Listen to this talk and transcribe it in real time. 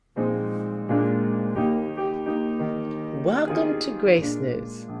Welcome to Grace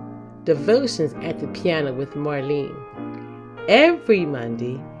Notes, Devotions at the Piano with Marlene. Every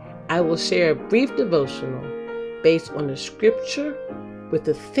Monday, I will share a brief devotional based on the scripture with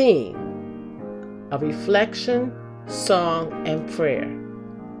the theme of reflection, song, and prayer.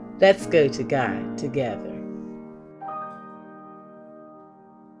 Let's go to God together.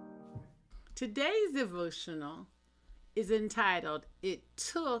 Today's devotional is entitled, It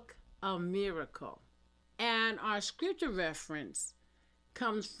Took a Miracle. And our scripture reference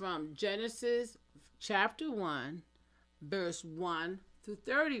comes from Genesis chapter 1, verse 1 through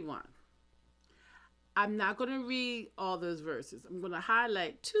 31. I'm not going to read all those verses. I'm going to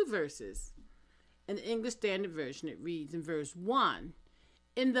highlight two verses. In the English Standard Version, it reads in verse 1,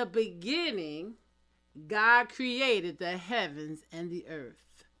 "In the beginning, God created the heavens and the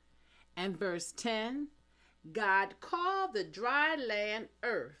earth." And verse 10, "God called the dry land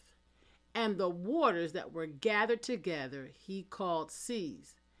earth, and the waters that were gathered together he called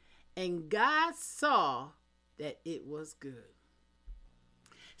seas. And God saw that it was good."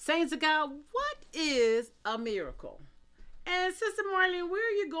 Saints of God, what is a miracle? And Sister Marlene, where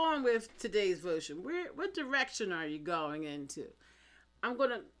are you going with today's devotion? What direction are you going into?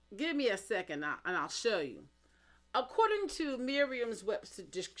 Give me a second and I'll show you. According to Merriam-Webster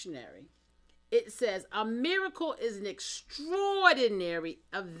Dictionary, it says a miracle is an extraordinary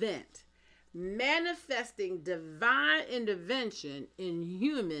event manifesting divine intervention in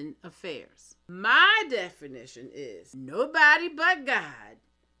human affairs. My definition is nobody but God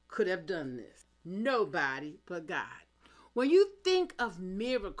could have done this. Nobody but God. When you think of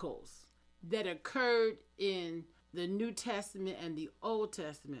miracles that occurred in the New Testament and the Old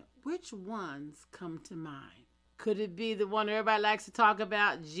Testament, which ones come to mind? Could it be the one everybody likes to talk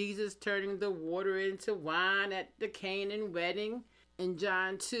about, Jesus turning the water into wine at the Canaan wedding in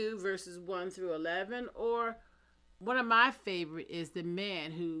John 2, verses 1 through 11? Or one of my favorite is the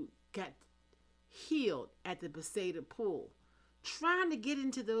man who got healed at the Bethesda pool, trying to get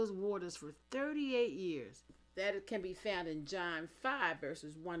into those waters for 38 years. That can be found in John 5,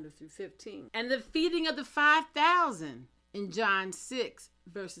 verses 1 through 15. And the feeding of the 5,000 in John 6,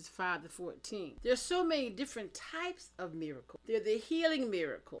 verses 5 to 14. There's so many different types of miracles. There's the healing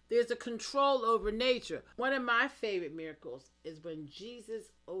miracle. There's the control over nature. One of my favorite miracles is when Jesus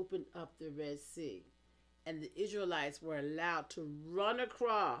opened up the Red Sea and the Israelites were allowed to run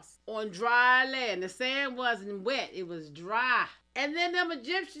across on dry land. The sand wasn't wet, it was dry. And then them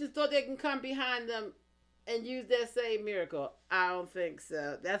Egyptians thought they can come behind them and use that same miracle. I don't think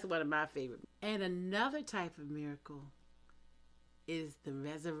so. That's one of my favorites. And another type of miracle is the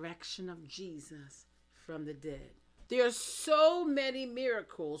resurrection of Jesus from the dead. There are so many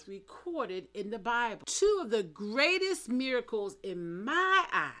miracles recorded in the Bible. Two of the greatest miracles in my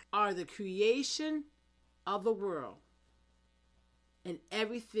eye are the creation of the world and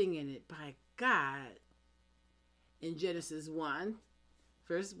everything in it by God in Genesis 1,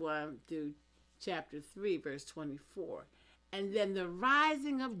 verse 1 through chapter 3, verse 24. And then the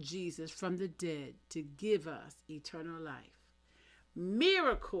rising of Jesus from the dead to give us eternal life.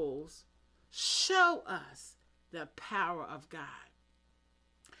 Miracles show us the power of God.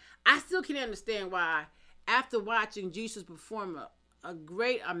 I still can't understand why, after watching Jesus perform a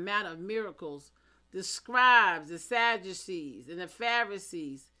great amount of miracles, the scribes, the Sadducees, and the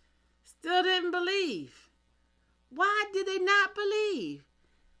Pharisees still didn't believe. Why did they not believe?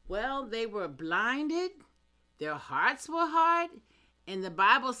 Well, they were blinded, their hearts were hard, and the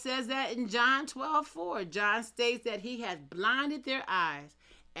Bible says that in John 12:4. John states that he has blinded their eyes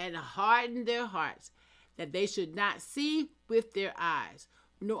and hardened their hearts, that they should not see with their eyes,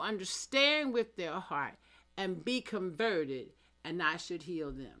 nor understand with their heart, and be converted, and I should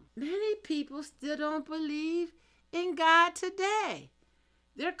heal them. Many people still don't believe in God today.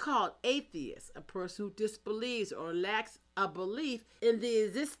 They're called atheists, a person who disbelieves or lacks a belief in the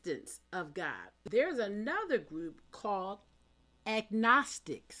existence of God. There's another group called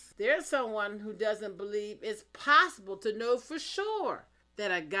agnostics. There's someone who doesn't believe it's possible to know for sure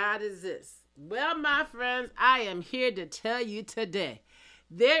that a God exists. Well, my friends, I am here to tell you today,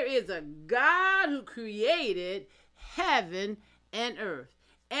 there is a God who created heaven and earth,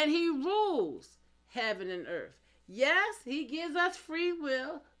 and he rules heaven and earth. Yes, he gives us free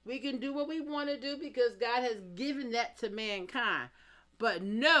will. We can do what we want to do because God has given that to mankind. But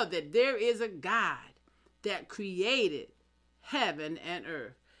know that there is a God that created heaven and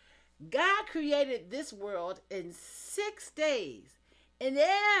earth. God created this world in 6 days and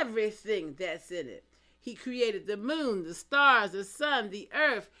everything that's in it. He created the moon, the stars, the sun, the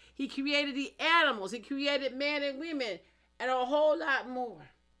earth. He created the animals. He created man and women and a whole lot more.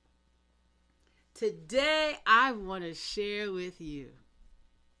 Today, I want to share with you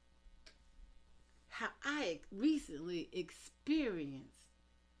how I recently experienced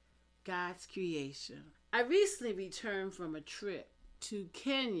God's creation. I recently returned from a trip to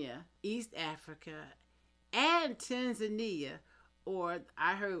Kenya, East Africa, and Tanzania, or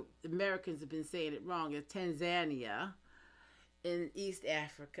I heard Americans have been saying it wrong, as Tanzania, in East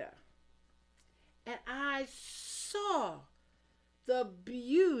Africa. And I saw the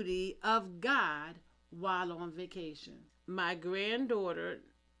beauty of God while on vacation. My granddaughter,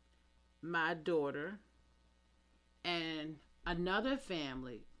 my daughter, and another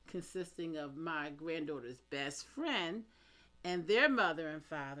family consisting of my granddaughter's best friend and their mother and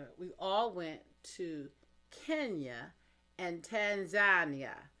father, we all went to Kenya and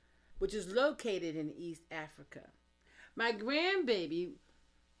Tanzania, which is located in East Africa. My grandbaby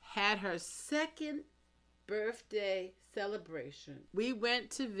had her second birthday celebration. We went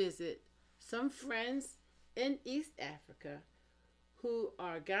to visit some friends in East Africa who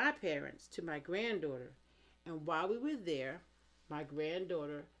are godparents to my granddaughter. And while we were there, my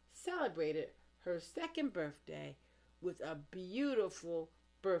granddaughter celebrated her second birthday with a beautiful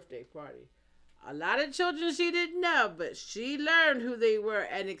birthday party. A lot of children she didn't know, but she learned who they were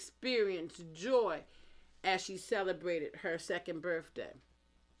and experienced joy as she celebrated her second birthday.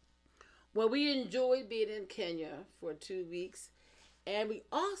 Well, we enjoyed being in Kenya for 2 weeks, and we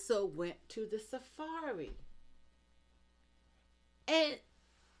also went to the safari. And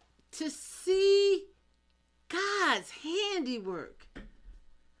to see God's handiwork.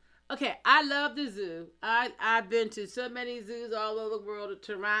 Okay, I love the zoo. I've been to so many zoos all over the world. The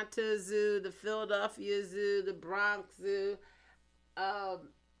Toronto Zoo, the Philadelphia Zoo, the Bronx Zoo,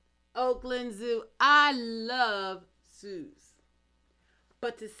 Oakland Zoo. I love zoos.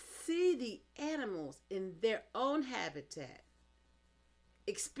 But to see the animals in their own habitat,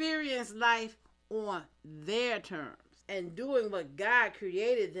 experience life on their terms, and doing what God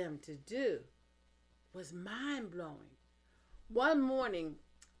created them to do was mind-blowing. One morning,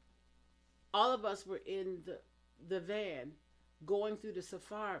 all of us were in the van going through the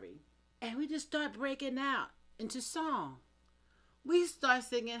safari, and we just start breaking out into song. We start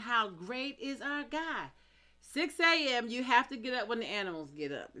singing how great is our God. 6 a.m., you have to get up when the animals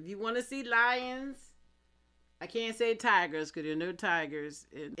get up. If you want to see lions, I can't say tigers because there are no tigers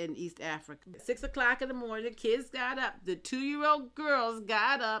in East Africa. 6 o'clock in the morning, the kids got up. The 2-year-old girls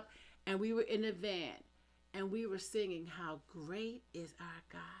got up, and we were in a van, and we were singing how great is our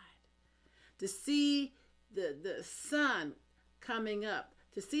God. To see the sun coming up,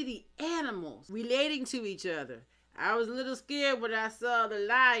 to see the animals relating to each other. I was a little scared when I saw the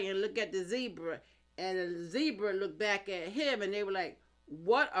lion look at the zebra, and the zebra looked back at him, and they were like,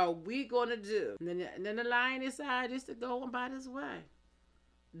 what are we going to do? And then the lion decided just to go about his way.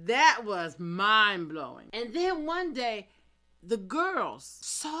 That was mind-blowing. And then one day, the girls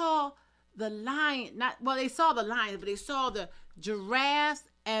saw the lion. They saw the lions, but they saw the giraffes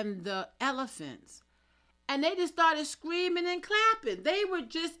and the elephants. And they just started screaming and clapping. They were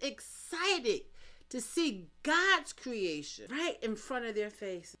just excited to see God's creation right in front of their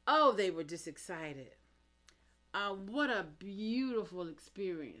face. Oh, they were just excited. What a beautiful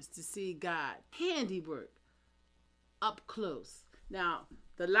experience to see God handiwork up close. Now,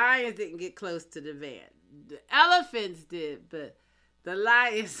 the lions didn't get close to the van. The elephants did, but the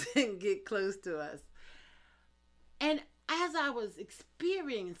lions didn't get close to us. And as I was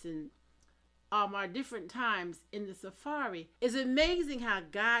experiencing our different times in the safari, it's amazing how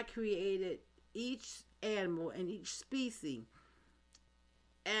God created each animal and each species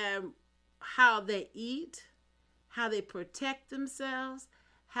and how they eat, how they protect themselves,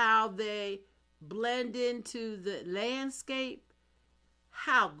 how they blend into the landscape.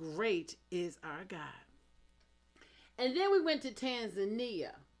 How great is our God. And then we went to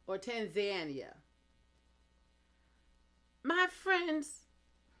Tanzania. My friends,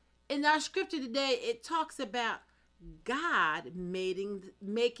 in our scripture today, it talks about God making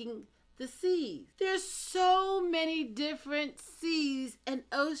the seas. There's so many different seas and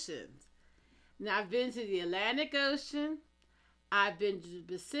oceans. Now, I've been to the Atlantic Ocean, I've been to the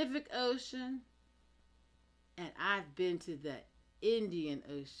Pacific Ocean, and I've been to the Indian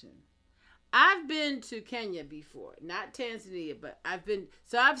Ocean. I've been to Kenya before, not Tanzania, but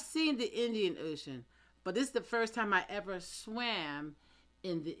I've seen the Indian Ocean, but this is the first time I ever swam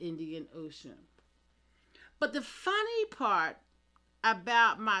in the Indian Ocean. But the funny part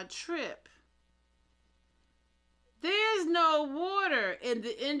about my trip, there's no water in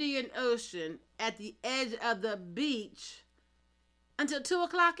the Indian Ocean at the edge of the beach until 2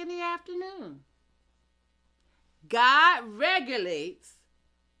 o'clock in the afternoon. God regulates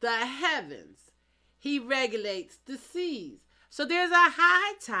the heavens He regulates the seas. So there's a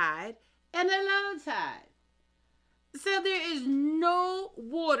high tide and a low tide. So there is no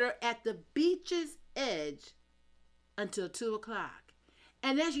water at the beach's edge until 2 o'clock.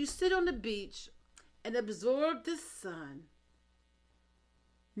 And as you sit on the beach and absorb the sun,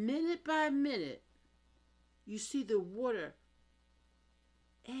 minute by minute, you see the water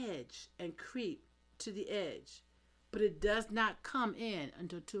edge and creep to the edge. But it does not come in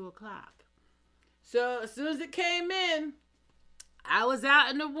until 2 o'clock. So as soon as it came in, I was out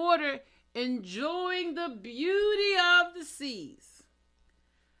in the water enjoying the beauty of the seas.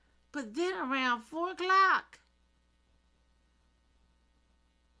 But then around 4 o'clock,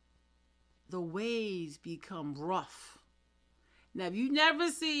 the waves become rough. Now, if you never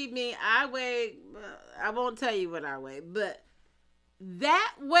see me, I won't tell you what I weigh, but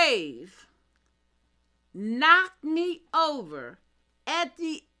that wave knocked me over at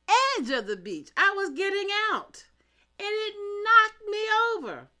the edge of the beach. I was getting out, and it knocked me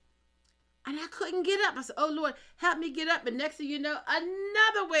over. And I couldn't get up. I said, oh, Lord, help me get up. And next thing you know,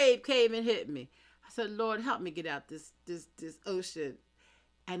 another wave came and hit me. I said, Lord, help me get out this ocean.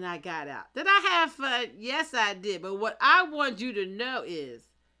 And I got out. Did I have fun? Yes, I did. But what I want you to know is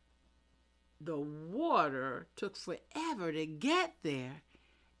the water took forever to get there.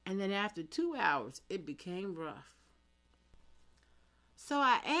 And then after 2 hours, it became rough. So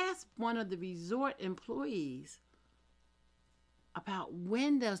I asked one of the resort employees about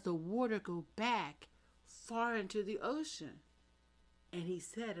when does the water go back far into the ocean. And he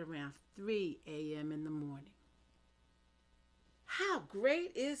said around 3 a.m. in the morning. How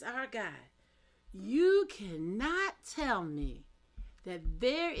great is our God? You cannot tell me that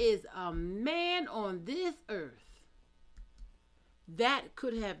there is a man on this earth that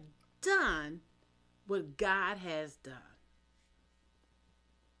could have done what God has done.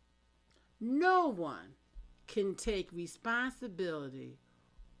 No one can take responsibility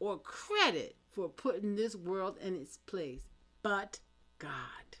or credit for putting this world in its place but God.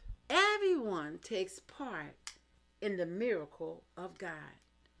 Everyone takes part in the miracle of God.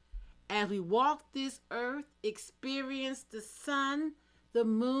 As we walk this earth, experience the sun, the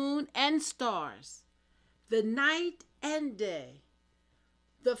moon, and stars, the night and day,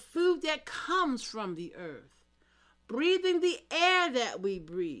 the food that comes from the earth, breathing the air that we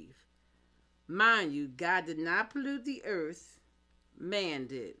breathe. Mind you, God did not pollute the earth, man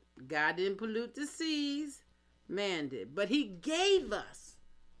did. God didn't pollute the seas, man did. But he gave us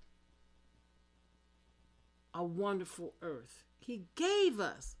a wonderful earth. He gave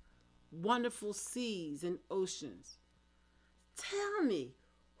us wonderful seas and oceans. Tell me,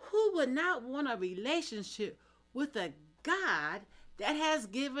 who would not want a relationship with a God that has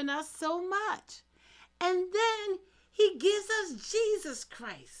given us so much? And then he gives us Jesus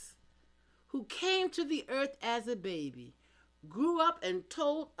Christ, who came to the earth as a baby, grew up and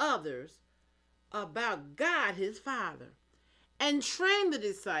told others about God his Father, and trained the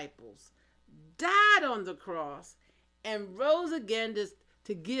disciples, died on the cross, and rose again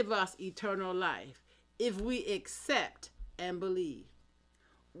to give us eternal life if we accept and believe.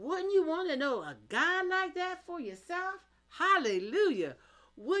 Wouldn't you want to know a God like that for yourself? Hallelujah.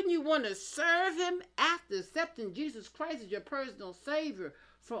 Wouldn't you want to serve him after accepting Jesus Christ as your personal Savior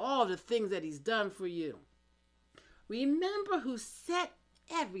for all the things that he's done for you? Remember who set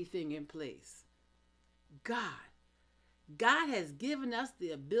everything in place. God. God has given us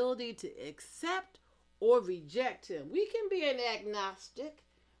the ability to accept or reject him. We can be an agnostic.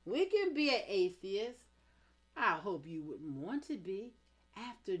 We can be an atheist. I hope you wouldn't want to be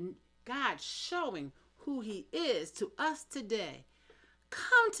after God showing who he is to us today.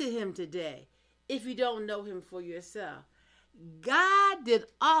 Come to him today if you don't know him for yourself. God did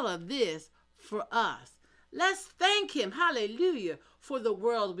all of this for us. Let's thank him, hallelujah, for the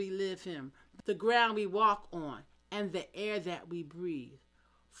world we live in, the ground we walk on, and the air that we breathe.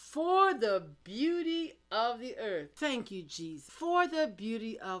 For the beauty of the earth. Thank you, Jesus. For the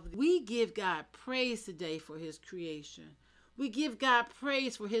beauty of we give God praise today for his creation. We give God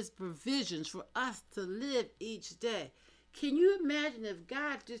praise for his provisions for us to live each day. Can you imagine if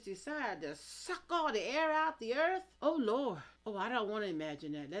God just decided to suck all the air out the earth? Oh, Lord. Oh, I don't want to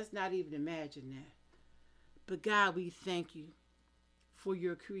imagine that. Let's not even imagine that. But God, we thank you for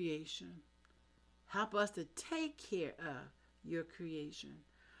your creation. Help us to take care of your creation.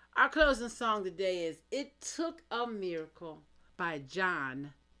 Our closing song today is It Took a Miracle by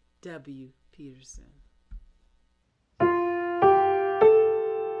John W. Peterson.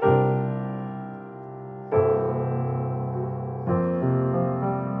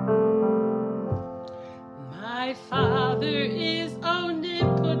 My Father is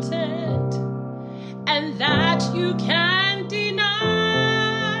omnipotent what you can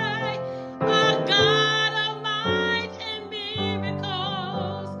deny. A God of might and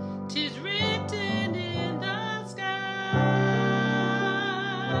miracles, 'tis written in the sky.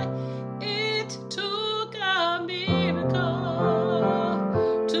 It took a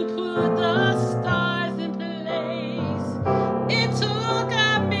miracle to put the stars in place. It took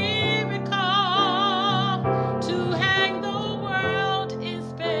a miracle to hang the world in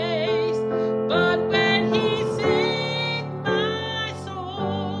space. But when he saved my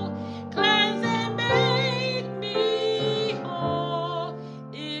soul, cleansed and made me whole,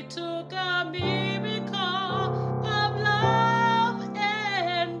 it took a miracle of love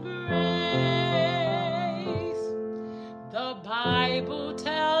and grace. The Bible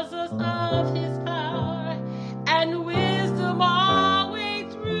tells us of his power and wisdom all the way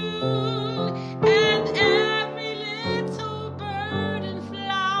through, and every little bird and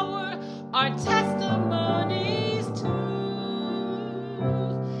flower are testimonies too.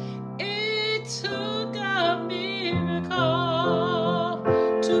 It took a miracle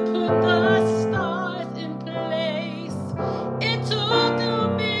to put the stars in place. It took a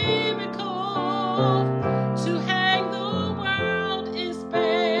miracle to hang the world in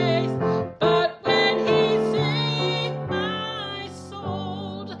space. But when he saved my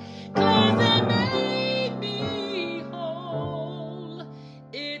soul, cleansed and made me whole,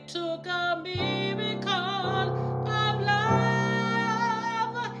 it took a miracle of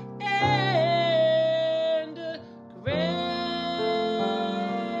love and grace.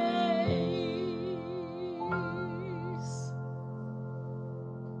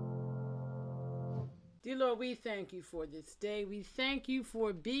 Dear Lord, we thank you for this day. We thank you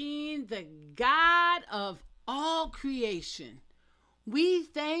for being the God of all creation. We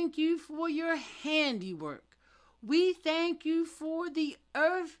thank you for your handiwork. We thank you for the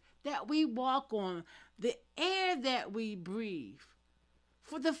earth that we walk on, the air that we breathe,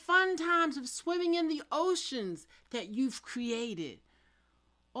 for the fun times of swimming in the oceans that you've created.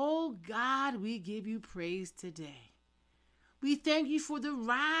 Oh God, we give you praise today. We thank you for the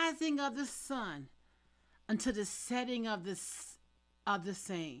rising of the sun until the setting of the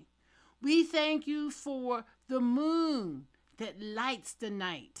same. We thank you for the moon that lights the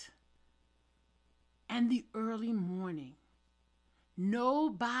night and the early morning.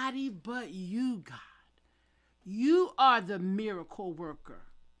 Nobody but you, God. You are the miracle worker.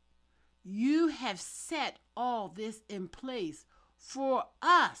 You have set all this in place for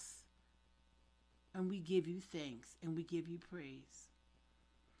us. And we give you thanks and we give you praise.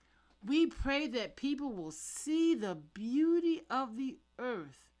 We pray that people will see the beauty of the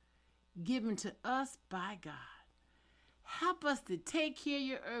earth given to us by God. Help us to take care of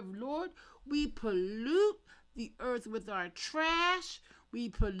your earth, Lord. We pollute the earth with our trash. We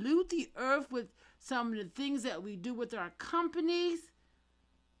pollute the earth with some of the things that we do with our companies.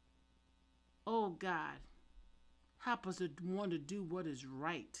 Oh God, help us to want to do what is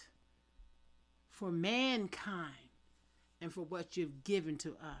right for mankind and for what you've given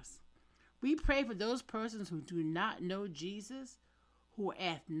to us. We pray for those persons who do not know Jesus, who are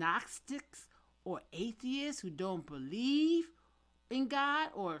agnostics or atheists, who don't believe in God,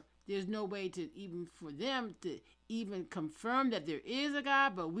 or there's no way to even for them to even confirm that there is a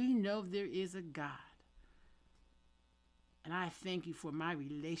God, but we know there is a God. And I thank you for my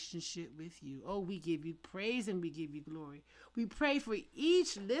relationship with you. Oh, we give you praise and we give you glory. We pray for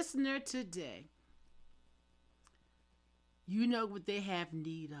each listener today. You know what they have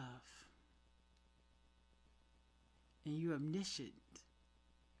need of. And you're omniscient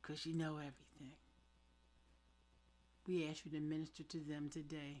because you know everything. We ask you to minister to them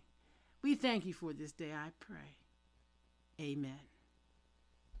today. We thank you for this day, I pray. Amen.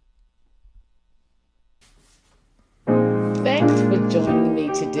 Thanks for joining me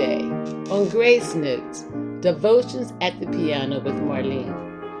today on Grace Notes, Devotions at the Piano with Marlene.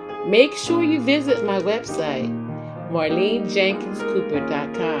 Make sure you visit my website,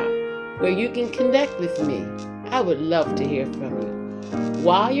 MarleneJenkinsCooper.com, where you can connect with me. I would love to hear from you.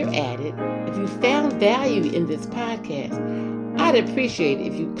 While you're at it, if you found value in this podcast, I'd appreciate it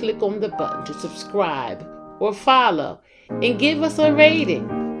if you click on the button to subscribe or follow and give us a rating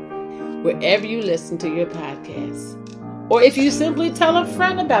wherever you listen to your podcasts. Or if you simply tell a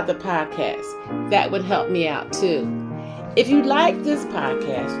friend about the podcast, that would help me out too. If you like this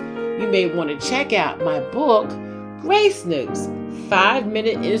podcast, you may want to check out my book, Grace Notes,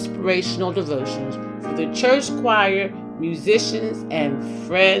 5-minute inspirational devotions for the church choir, musicians, and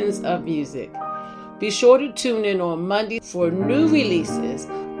friends of music. Be sure to tune in on Monday for new releases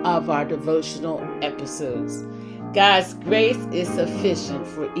of our devotional episodes. God's grace is sufficient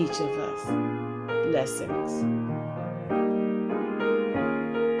for each of us. Blessings.